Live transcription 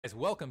Guys,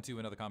 welcome to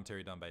another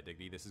commentary done by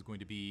Diggity. This is going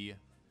to be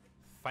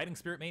Fighting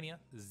Spirit Mania,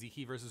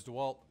 Sziky versus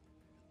Dewalt.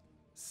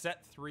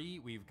 Set 3,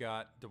 we've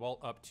got Dewalt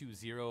up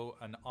 2-0,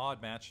 an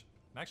odd match.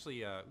 I'm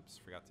actually, oops,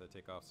 forgot to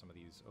take off some of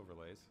these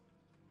overlays.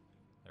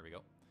 There we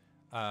go.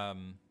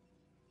 An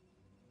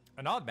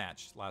odd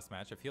match, last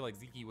match. I feel like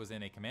Sziky was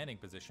in a commanding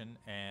position,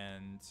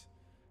 and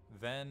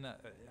then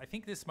I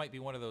think this might be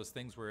one of those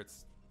things where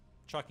it's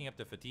chalking up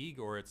to fatigue,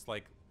 or it's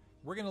like,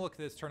 we're going to look at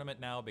this tournament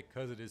now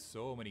because it is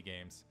so many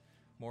games.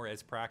 More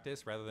as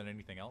practice rather than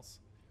anything else.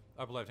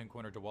 Upper left-hand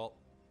corner, Dewalt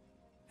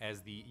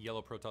as the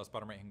yellow Protoss.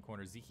 Bottom right-hand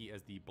corner, Sziky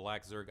as the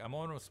black Zerg. I'm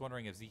almost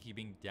wondering if Sziky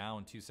being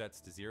down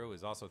 2-0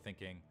 is also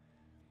thinking,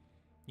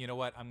 you know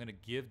what, I'm going to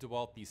give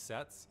Dewalt these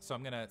sets. So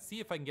I'm going to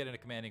see if I can get in a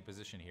commanding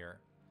position here.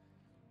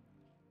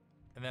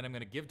 And then I'm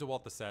going to give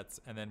Dewalt the sets,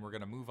 and then we're going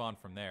to move on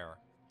from there.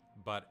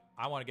 But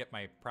I want to get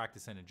my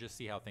practice in and just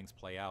see how things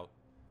play out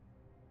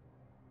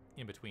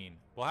in between.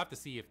 We'll have to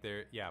see if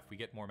if we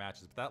get more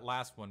matches. But that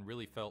last one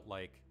really felt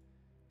like...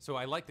 So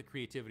I like the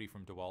creativity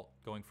from Dewalt,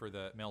 going for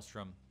the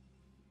Maelstrom,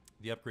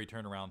 the upgrade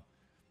turnaround.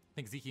 I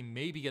think Sziky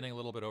may be getting a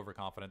little bit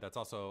overconfident. That's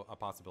also a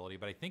possibility,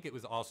 but I think it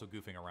was also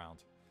goofing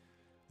around.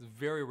 It's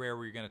very rare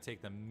where you're going to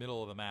take the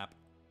middle of the map,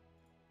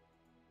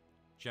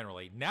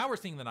 generally. Now we're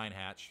seeing the 9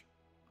 hatch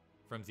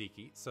from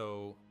Sziky.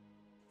 So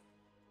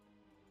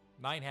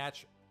 9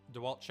 hatch,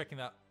 Dewalt checking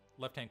that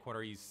left-hand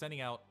corner. He's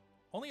sending out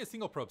only a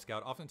single probe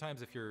scout.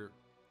 Oftentimes if you're...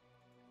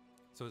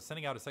 So it's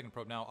sending out a second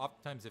probe now.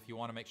 Oftentimes if you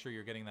want to make sure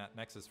you're getting that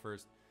Nexus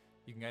first,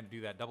 you can kind of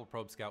do that double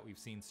probe scout we've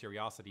seen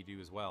Curiosity do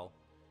as well.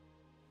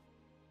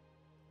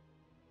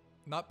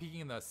 Not peeking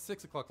in the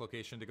 6 o'clock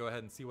location to go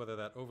ahead and see whether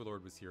that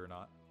Overlord was here or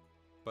not.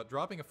 But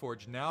dropping a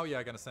Forge. Now,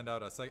 yeah, going to send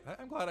out a second...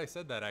 I'm glad I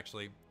said that,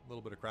 actually. A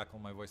little bit of crackle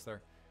in my voice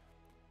there.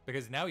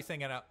 Because now he's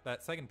sending out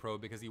that second probe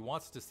because he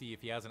wants to see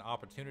if he has an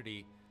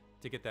opportunity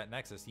to get that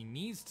Nexus. He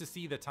needs to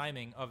see the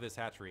timing of this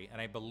hatchery.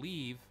 And I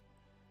believe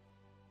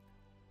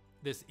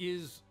this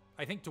is...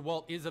 I think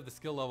Dewalt is of the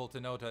skill level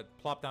to know to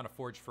plop down a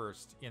Forge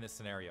first in this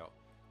scenario.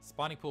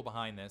 Spawning pool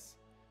behind this,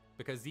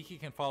 because Sziky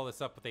can follow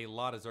this up with a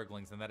lot of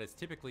Zerglings, and that is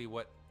typically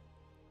what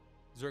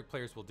Zerg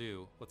players will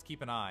do. Let's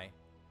keep an eye.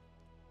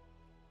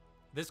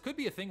 This could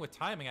be a thing with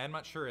timing. I'm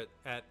not sure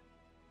at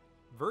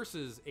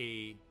versus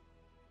a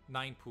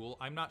 9 pool.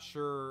 I'm not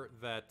sure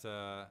that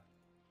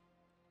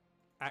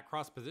at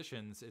cross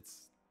positions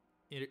it's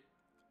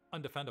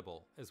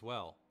undefendable as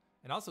well.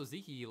 And also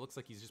Sziky looks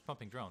like he's just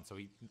pumping drones.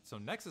 So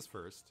Nexus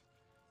first.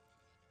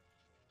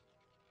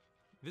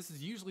 This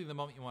is usually the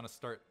moment you want to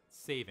start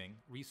saving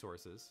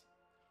resources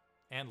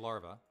and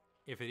larva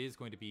if it is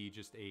going to be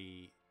just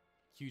a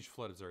huge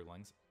flood of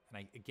Zerglings. And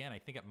I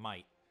think it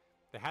might.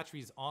 The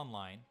hatchery's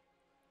online.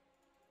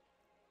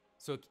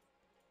 So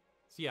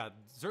yeah,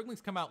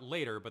 Zerglings come out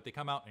later, but they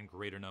come out in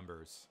greater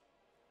numbers.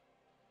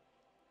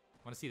 I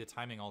want to see the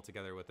timing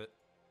altogether with it.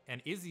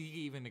 And is he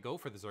even to go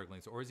for the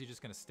Zerglings, or is he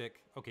just going to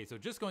stick... Okay, so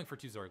just going for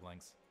 2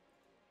 Zerglings.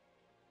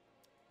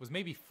 Was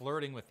maybe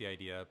flirting with the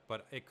idea,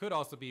 but it could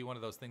also be one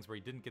of those things where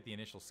he didn't get the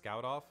initial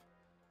scout off.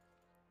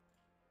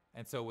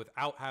 And so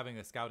without having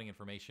the scouting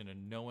information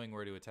and knowing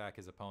where to attack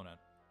his opponent,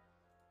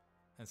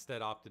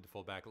 instead opted to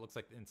fall back. It looks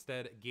like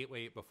instead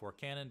gateway before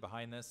cannon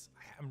behind this.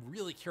 I'm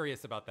really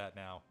curious about that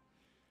now.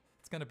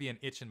 It's going to be an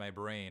itch in my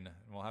brain,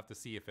 and we'll have to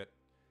see if it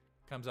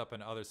comes up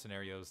in other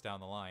scenarios down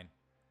the line.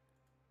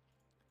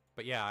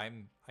 But yeah,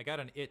 I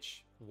got an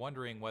itch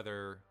wondering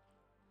whether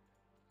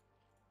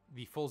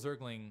the full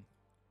Zergling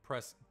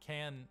press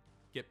can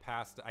get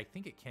past. I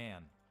think it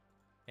can.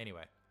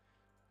 Anyway.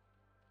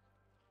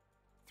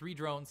 3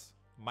 drones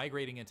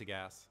migrating into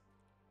gas.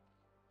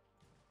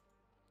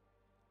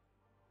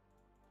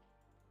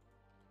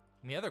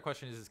 And the other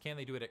question is can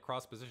they do it at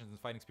cross positions in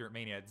Fighting Spirit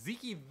Mania?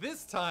 Sziky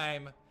this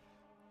time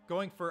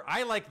going for,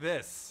 I like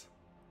this.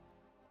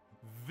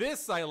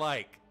 This I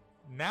like.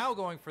 Now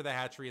going for the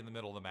hatchery in the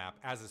middle of the map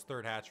as his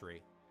 3rd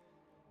hatchery.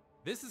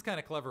 This is kind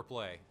of clever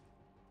play.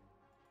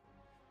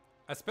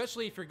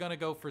 Especially if you're going to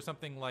go for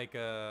something like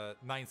a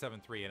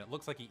 973, and it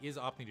looks like he is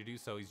opting to do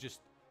so. He's just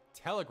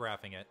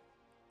telegraphing it.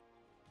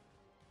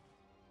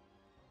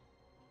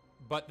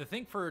 But the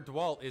thing for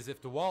Dewalt is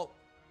if Dewalt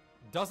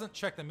doesn't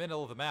check the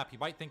middle of the map, he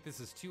might think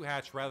this is 2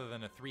 hatch rather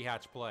than a 3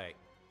 hatch play.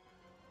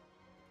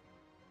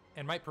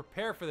 And might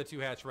prepare for the 2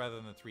 hatch rather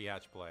than the 3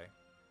 hatch play.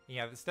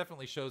 Yeah, this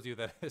definitely shows you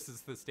that this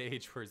is the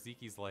stage where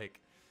Sziky's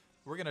like,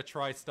 we're going to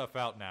try stuff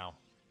out now.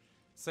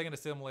 Second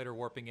assimilator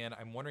warping in.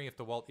 I'm wondering if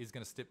Dewalt is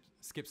going to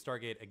skip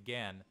Stargate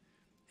again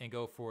and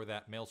go for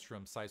that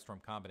Maelstrom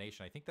Sidestorm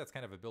combination. I think that's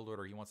kind of a build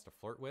order he wants to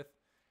flirt with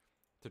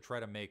to try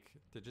to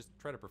just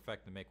try to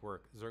perfect and make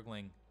work.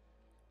 Zergling,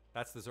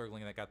 that's the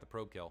Zergling that got the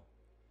probe kill.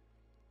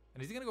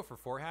 And is he going to go for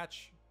 4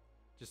 hatch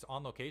just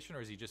on location,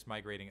 or is he just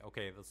migrating?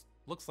 Okay, this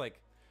looks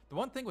like the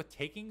one thing with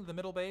taking the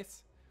middle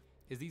base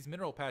is these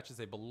mineral patches,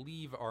 I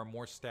believe, are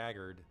more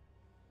staggered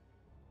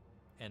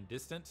and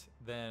distant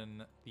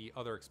than the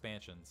other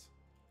expansions.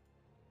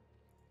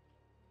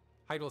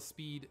 Hydro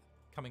speed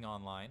coming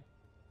online.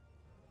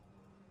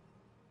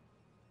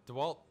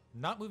 Dewalt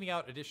not moving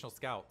out additional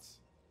scouts.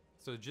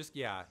 So just,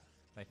 yeah,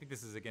 I think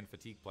this is, again,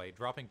 fatigue play.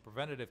 Dropping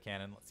preventative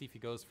cannon. Let's see if he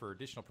goes for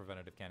additional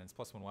preventative cannons.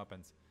 +1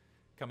 weapons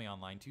coming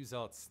online. 2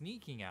 zealots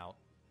sneaking out.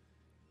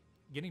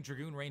 Getting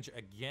Dragoon range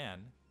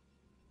again.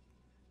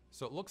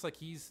 So it looks like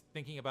he's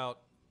thinking about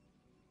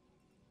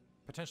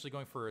potentially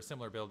going for a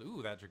similar build.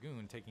 Ooh, that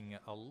Dragoon taking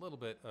a little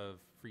bit of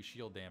free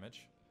shield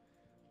damage,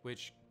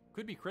 which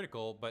could be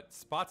critical, but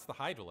spots the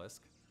Hydralisk.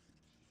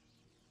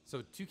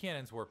 So 2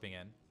 cannons warping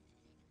in.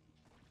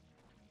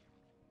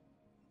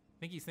 I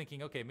think he's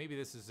thinking, okay, maybe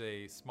this is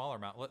a smaller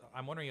amount.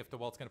 I'm wondering if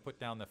Dewalt's going to put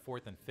down the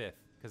 4th and 5th,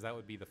 because that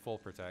would be the full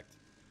protect.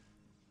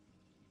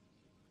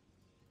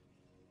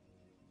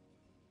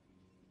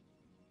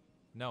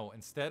 No,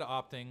 instead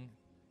opting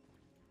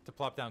to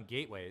plop down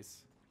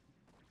gateways.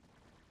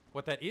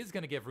 What that is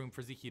going to give room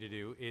for Sziky to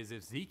do is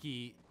if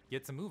Sziky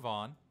gets a move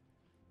on,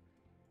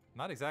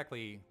 not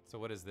exactly, so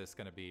what is this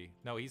going to be?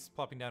 No, he's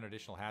plopping down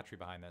additional hatchery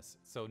behind this.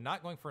 So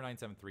not going for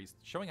 973s,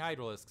 showing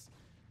Hydralisks,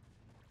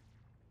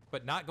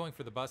 but not going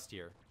for the bust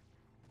here.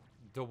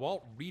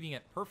 Dewalt reading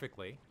it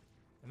perfectly,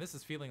 and this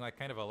is feeling like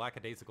kind of a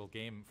lackadaisical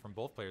game from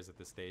both players at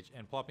this stage,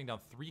 and plopping down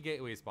 3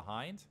 gateways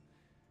behind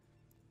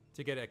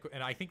to get it.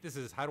 And I think this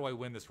is how do I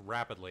win this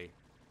rapidly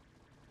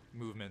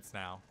movements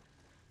now.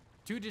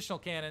 2 additional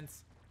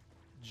cannons,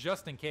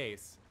 just in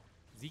case.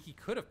 Sziky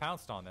could have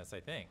pounced on this, I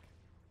think.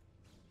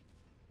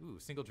 Ooh,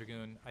 single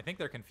Dragoon. I think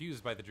they're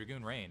confused by the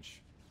Dragoon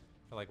range.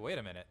 They're like, wait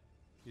a minute.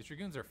 These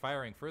Dragoons are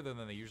firing further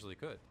than they usually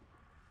could.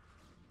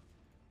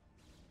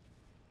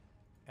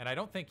 And I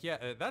don't think,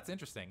 yeah, that's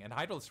interesting. And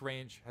Hydralisk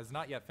range has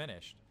not yet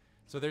finished.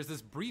 So there's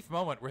this brief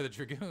moment where the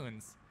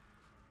Dragoons,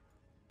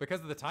 because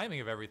of the timing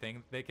of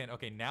everything, they can,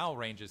 okay, now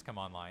ranges come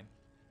online,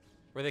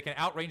 where they can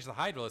outrange the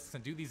Hydralisks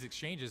and do these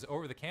exchanges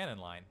over the cannon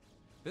line.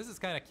 This is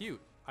kind of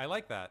cute. I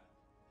like that.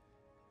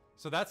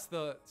 So that's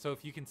the, so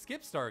if you can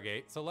skip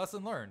Stargate, so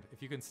lesson learned,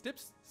 if you can skip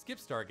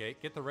Stargate,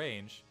 get the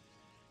range,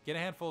 get a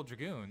handful of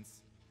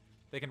Dragoons,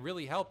 they can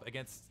really help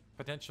against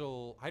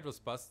potential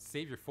Hydralisk busts,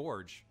 save your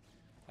Forge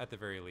at the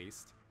very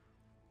least.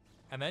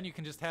 And then you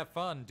can just have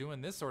fun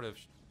doing this sort of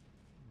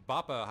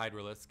Bappa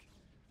Hydralisk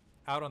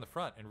out on the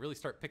front and really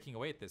start picking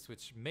away at this,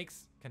 which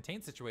makes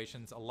contained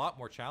situations a lot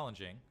more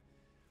challenging.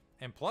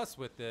 And plus,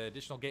 with the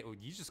additional gate,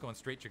 he's just going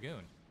straight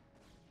Dragoon.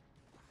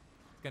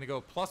 It's going to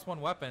go +1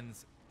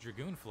 weapons,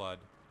 Dragoon Flood,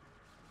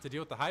 to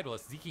deal with the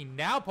Hydralisk. Sziky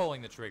now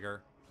pulling the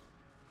trigger.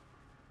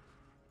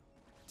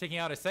 Taking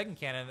out a second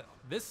cannon.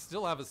 This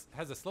still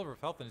has a sliver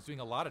of health and is doing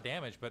a lot of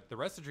damage, but the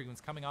rest of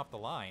Dragoon's coming off the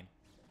line.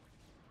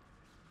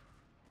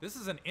 This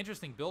is an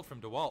interesting build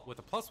from Dewalt. With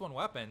the +1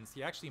 weapons,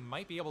 he actually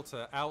might be able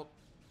to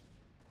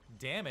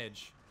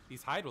out-damage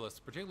these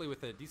Hydralisks, particularly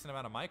with a decent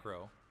amount of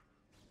micro.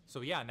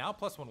 So yeah, now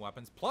 +1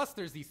 weapons. Plus,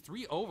 there's these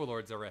 3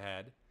 Overlords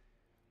overhead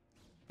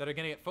that are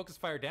going to get focus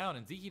fire down,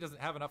 and Sziky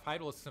doesn't have enough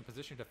Hydralisks in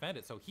position to defend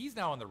it. So he's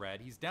now on the red.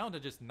 He's down to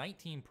just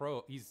 19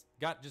 He's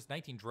got just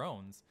 19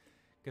 drones,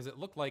 because it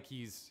looked like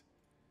he's,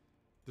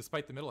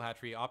 despite the middle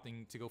hatchery,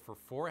 opting to go for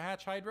 4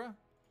 hatch Hydra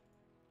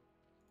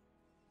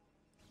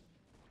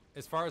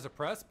as far as a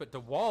press. But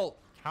Dewalt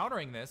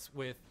countering this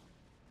with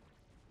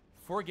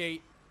 4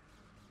 gate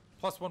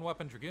 +1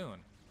 weapon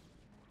Dragoon.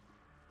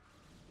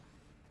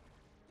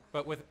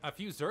 But with a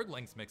few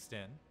Zerglings mixed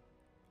in,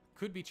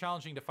 could be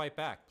challenging to fight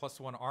back.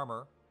 +1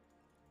 armor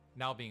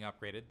now being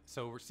upgraded.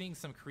 So we're seeing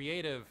some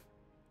creative,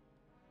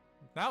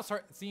 now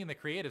start seeing the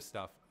creative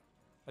stuff.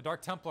 A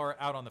Dark Templar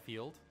out on the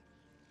field.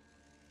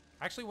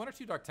 Actually, 1 or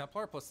 2 Dark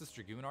Templar plus this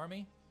Dragoon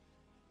army.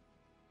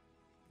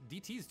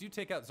 DTs do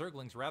take out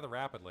Zerglings rather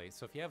rapidly,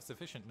 so if you have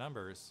sufficient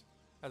numbers,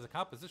 as a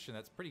composition,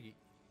 that's pretty,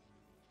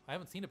 I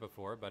haven't seen it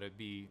before, but it'd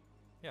be,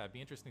 yeah, it'd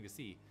be interesting to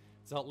see.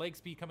 Zelt leg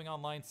speed coming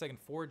online, second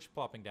Forge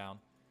plopping down.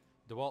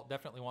 Dewalt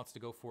definitely wants to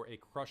go for a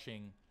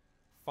crushing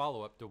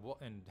follow-up.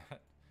 And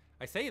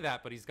I say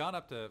that, but he's gone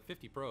up to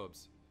 50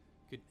 probes.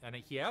 And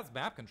he has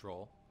map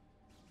control.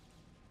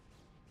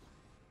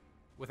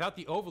 Without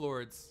the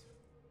Overlords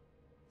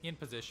in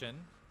position,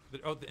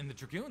 and the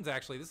Dragoons,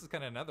 actually, this is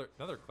kind of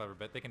another clever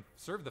bit. They can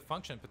serve the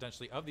function,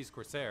 potentially, of these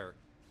Corsair,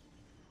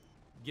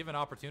 given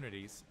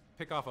opportunities.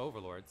 Pick off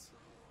Overlords.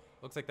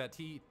 Looks like that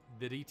the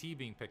DT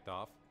being picked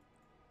off.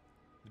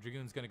 The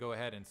Dragoon's going to go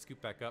ahead and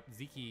scoop back up.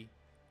 Sziky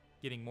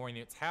getting more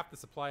units. Half the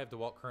supply of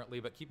Dewalt currently,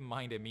 but keep in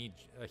mind,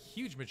 a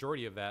huge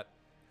majority of that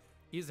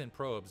is in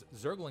probes.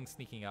 Zergling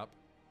sneaking up.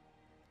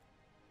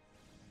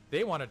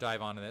 They want to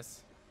dive onto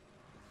this.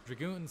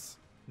 Dragoons,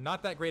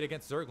 not that great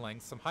against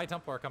Zerglings. Some High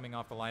Templar coming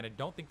off the line. I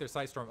don't think their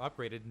Psystorm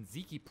upgraded. And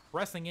Sziky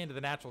pressing into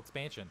the natural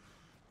expansion.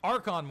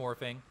 Archon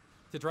morphing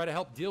to try to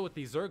help deal with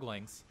these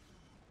Zerglings.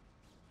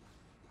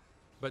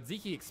 But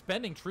Sziky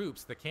expending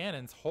troops. The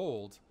cannons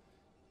hold.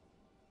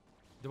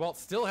 Dewalt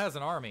still has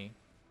an army.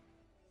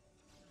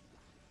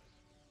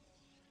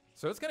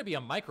 So it's going to be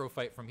a micro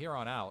fight from here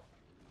on out.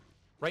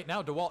 Right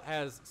now, Dewalt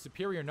has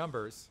superior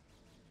numbers.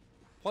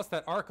 Plus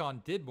that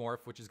Archon did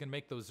morph, which is going to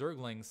make those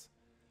Zerglings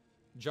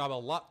job a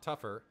lot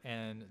tougher.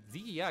 And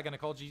Sziky, yeah, going to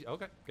call GG.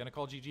 Okay, going to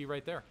call GG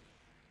right there.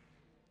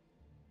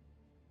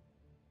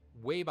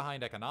 Way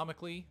behind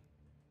economically.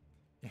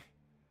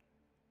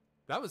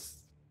 That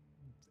was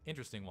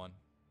interesting one.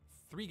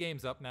 3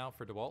 games up now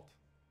for Dewalt.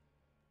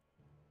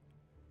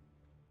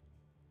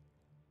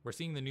 We're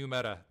seeing the new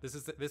meta. This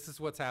is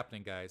what's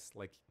happening, guys.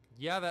 Like,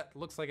 yeah, that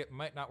looks like it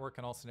might not work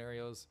in all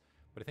scenarios,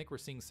 but I think we're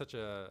seeing such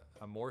a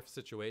morph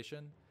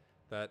situation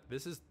that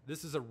this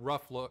is a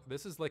rough look.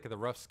 This is like the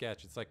rough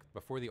sketch. It's like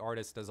before the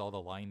artist does all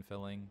the line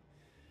filling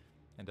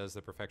and does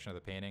the perfection of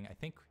the painting. I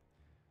think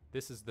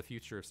this is the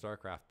future of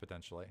StarCraft,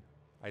 potentially.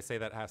 I say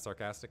that half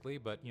sarcastically,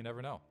 but you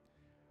never know.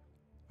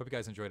 Hope you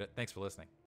guys enjoyed it. Thanks for listening.